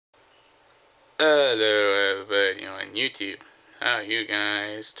Hello everybody on YouTube. How are you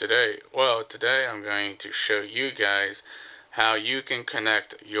guys today? Well, today I'm going to show you guys how you can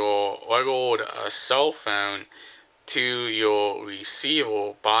connect your old cell phone to your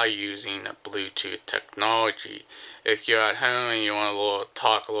receiver by using Bluetooth technology. If you're at home and you want to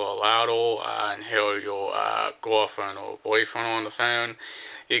talk a little louder and hear your girlfriend or boyfriend on the phone,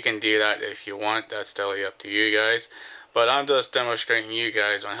 you can do that if you want. That's totally up to you guys. But I'm just demonstrating you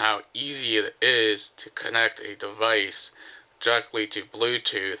guys on how easy it is to connect a device directly to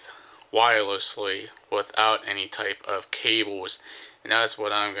Bluetooth wirelessly without any type of cables. And that's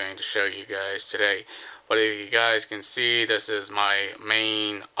what I'm going to show you guys today. But if you guys can see, this is my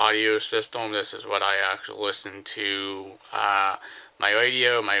main audio system. This is what I actually listen to my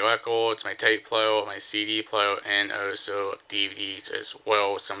radio, my records, my tape player, my CD player, and also DVDs as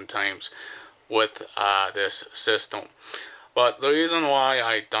well sometimes with this system. But the reason why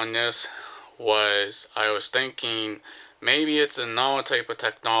I done this was I was thinking maybe it's another type of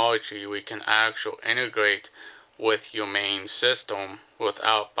technology we can actually integrate with your main system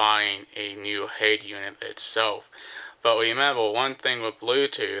without buying a new head unit itself. But remember, one thing with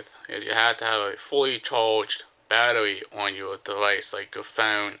Bluetooth is you have to have a fully charged battery on your device, like your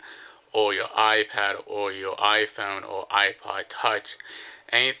phone or your iPad or your iPhone or iPod Touch.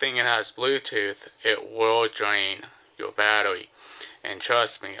 Anything that has Bluetooth, it will drain your battery. And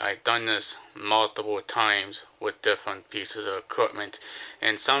trust me, I've done this multiple times with different pieces of equipment.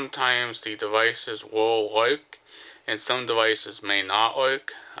 And sometimes the devices will work, and some devices may not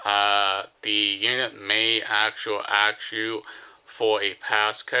work. The unit may actually ask you for a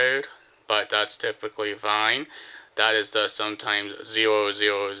passcode, but that's typically fine. That is the sometimes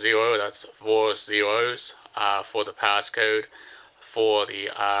 000, that's 4 zeros for the passcode for the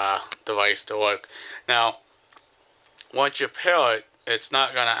device to work. Now, once you pair it, it's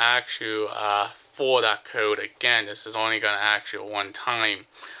not going to ask you for that code again. This is only going to ask you one time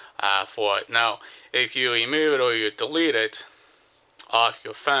for it. Now, if you remove it or you delete it off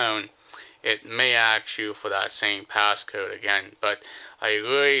your phone, it may ask you for that same passcode again. But I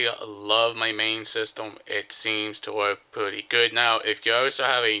really love my main system. It seems to work pretty good. Now, if you also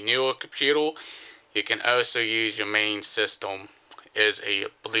have a newer computer, you can also use your main system as a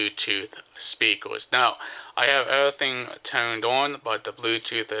Bluetooth speakers. Now, I have everything turned on, but the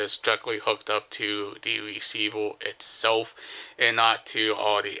Bluetooth is directly hooked up to the receiver itself and not to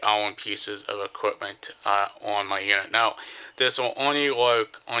all the other pieces of equipment on my unit. Now, this will only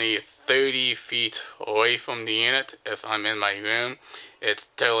work only 30 feet away from the unit. If I'm in my room, it's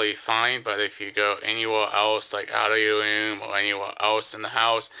totally fine, but if you go anywhere else, like out of your room or anywhere else in the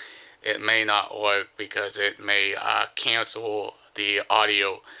house, it may not work because it may cancel the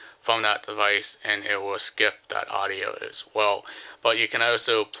audio from that device and it will skip that audio as well. But you can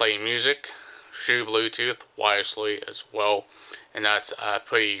also play music through Bluetooth wirelessly as well, and that's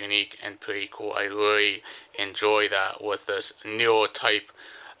pretty unique and pretty cool. I really enjoy that with this newer type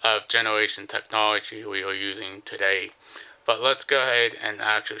of generation technology we are using today. But let's go ahead and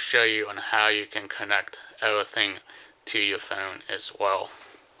actually show you on how you can connect everything to your phone as well.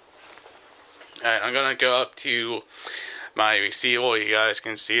 Alright, I'm gonna go up to my receiver. You guys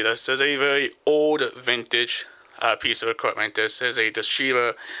can see this is a very old vintage piece of equipment. This is a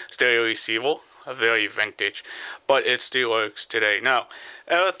Toshiba stereo receiver, a very vintage, but it still works today. Now,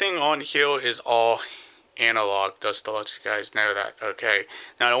 everything on here is all analog, just to let you guys know that. Okay,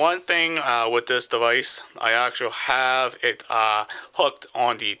 now the one thing with this device, I actually have it hooked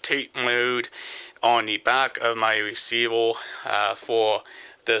on the tape mode on the back of my receiver for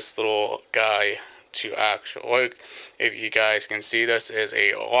this little guy to actually work. If you guys can see, this is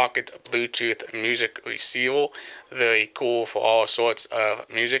a Rocket Bluetooth music receiver. Very cool for all sorts of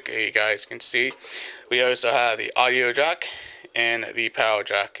music. You guys can see. We also have the audio jack and the power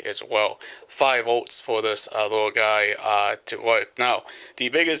jack as well. 5 volts for this little guy to work. Now, the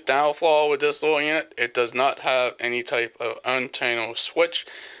biggest downfall with this little unit, it does not have any type of internal switch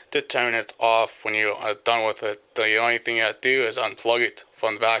to turn it off when you are done with it. The only thing you have to do is unplug it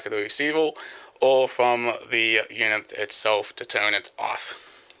from the back of the receiver or from the unit itself to turn it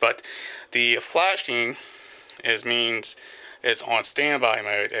off. But the flashing means it's on standby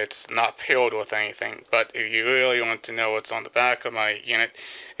mode. It's not paired with anything. But if you really want to know what's on the back of my unit,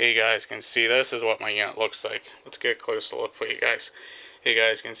 you guys can see this is what my unit looks like. Let's get a closer look for you guys. You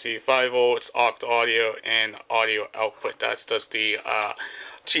guys can see 5 volts, oct audio, and audio output. That's just the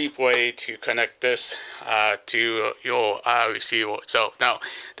cheap way to connect this to your receiver itself. Now,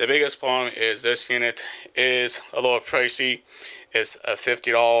 the biggest problem is this unit is a little pricey. It's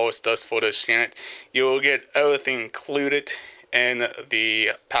 $50 just for this unit. You will get everything included in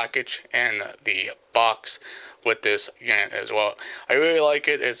the package and the box with this unit as well. I really like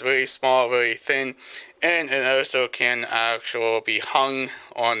it. It's very small, very thin, and it also can actually be hung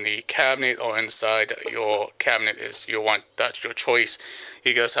on the cabinet or inside your cabinet as you want. That's your choice.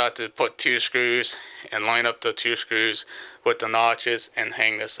 You just have to put 2 screws and line up the 2 screws with the notches and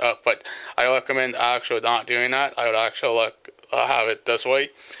hang this up. But I recommend actually not doing that. I would actually have it this way,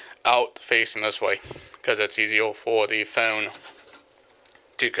 out facing this way, because it's easier for the phone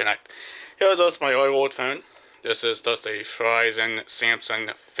to connect. Here's just my old phone. This is just a Verizon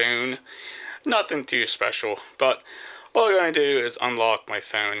Samsung phone. Nothing too special, but what we're going to do is unlock my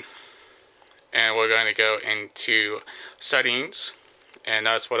phone, and we're going to go into settings, and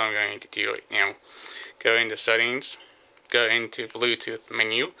that's what I'm going to do right now. Go into settings, go into Bluetooth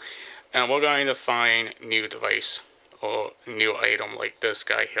menu, and we're going to find new device or new item like this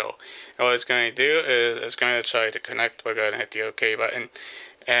guy here. And what it's going to do is it's going to try to connect. We're going to hit the OK button,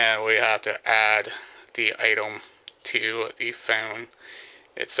 and we have to add the item to the phone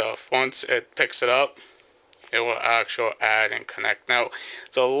itself. Once it picks it up, it will actually add and connect. Now,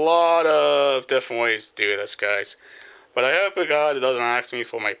 it's a lot of different ways to do this, guys, but I hope to God it doesn't ask me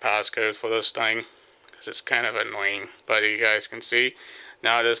for my passcode for this thing, because it's kind of annoying. But you guys can see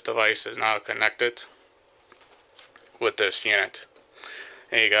now this device is now connected with this unit,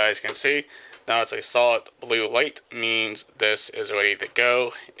 and you guys can see now it's a solid blue light, means this is ready to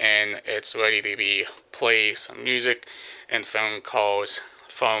go and it's ready to be play some music and phone calls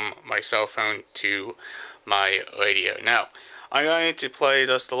from my cell phone to my radio. Now I'm going to play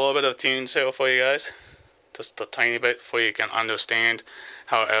just a little bit of tunes here for you guys, just a tiny bit, so you can understand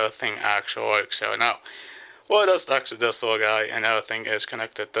how everything actually works. So now well, that's actually this little guy, and everything is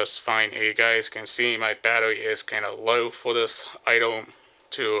connected just fine. You guys can see my battery is kind of low for this item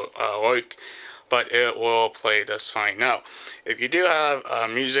to work, but it will play just fine. Now, if you do have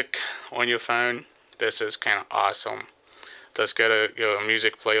music on your phone, this is kind of awesome. Just go to your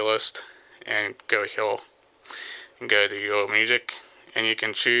music playlist and go here and go to your music, and you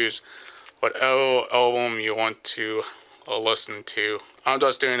can choose whatever album you want to listen to. I'm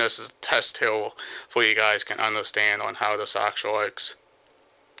just doing this as a test here for you guys can understand on how this actually works.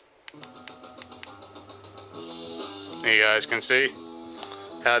 You guys can see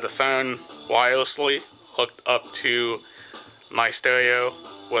I have the phone wirelessly hooked up to my stereo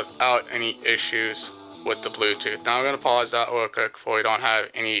without any issues with the Bluetooth. Now I'm going to pause that real quick before we don't have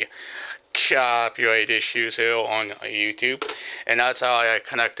any copyright issues here on YouTube. And that's how I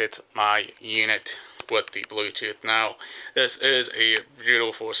connected my unit with the Bluetooth. Now this is a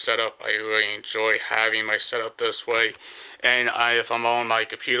beautiful setup. I really enjoy having my setup this way, and if I'm on my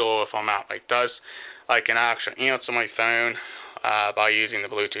computer or if I'm at my desk, I can actually answer my phone by using the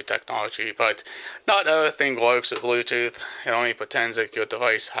Bluetooth technology. But not everything works with Bluetooth. It only pretends that your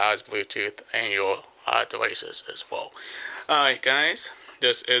device has Bluetooth and your devices as well. Alright guys,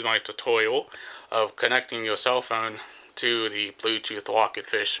 this is my tutorial of connecting your cell phone to the Bluetooth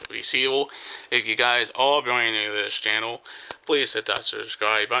Rocketfish receiver. If you guys are brand new to this channel, please hit that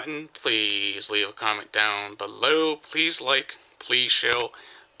subscribe button. Please leave a comment down below. Please like, please share.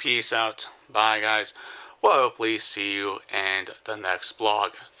 Peace out. Bye guys. Well, please see you in the next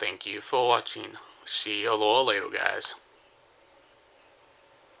vlog. Thank you for watching. See you a little later guys.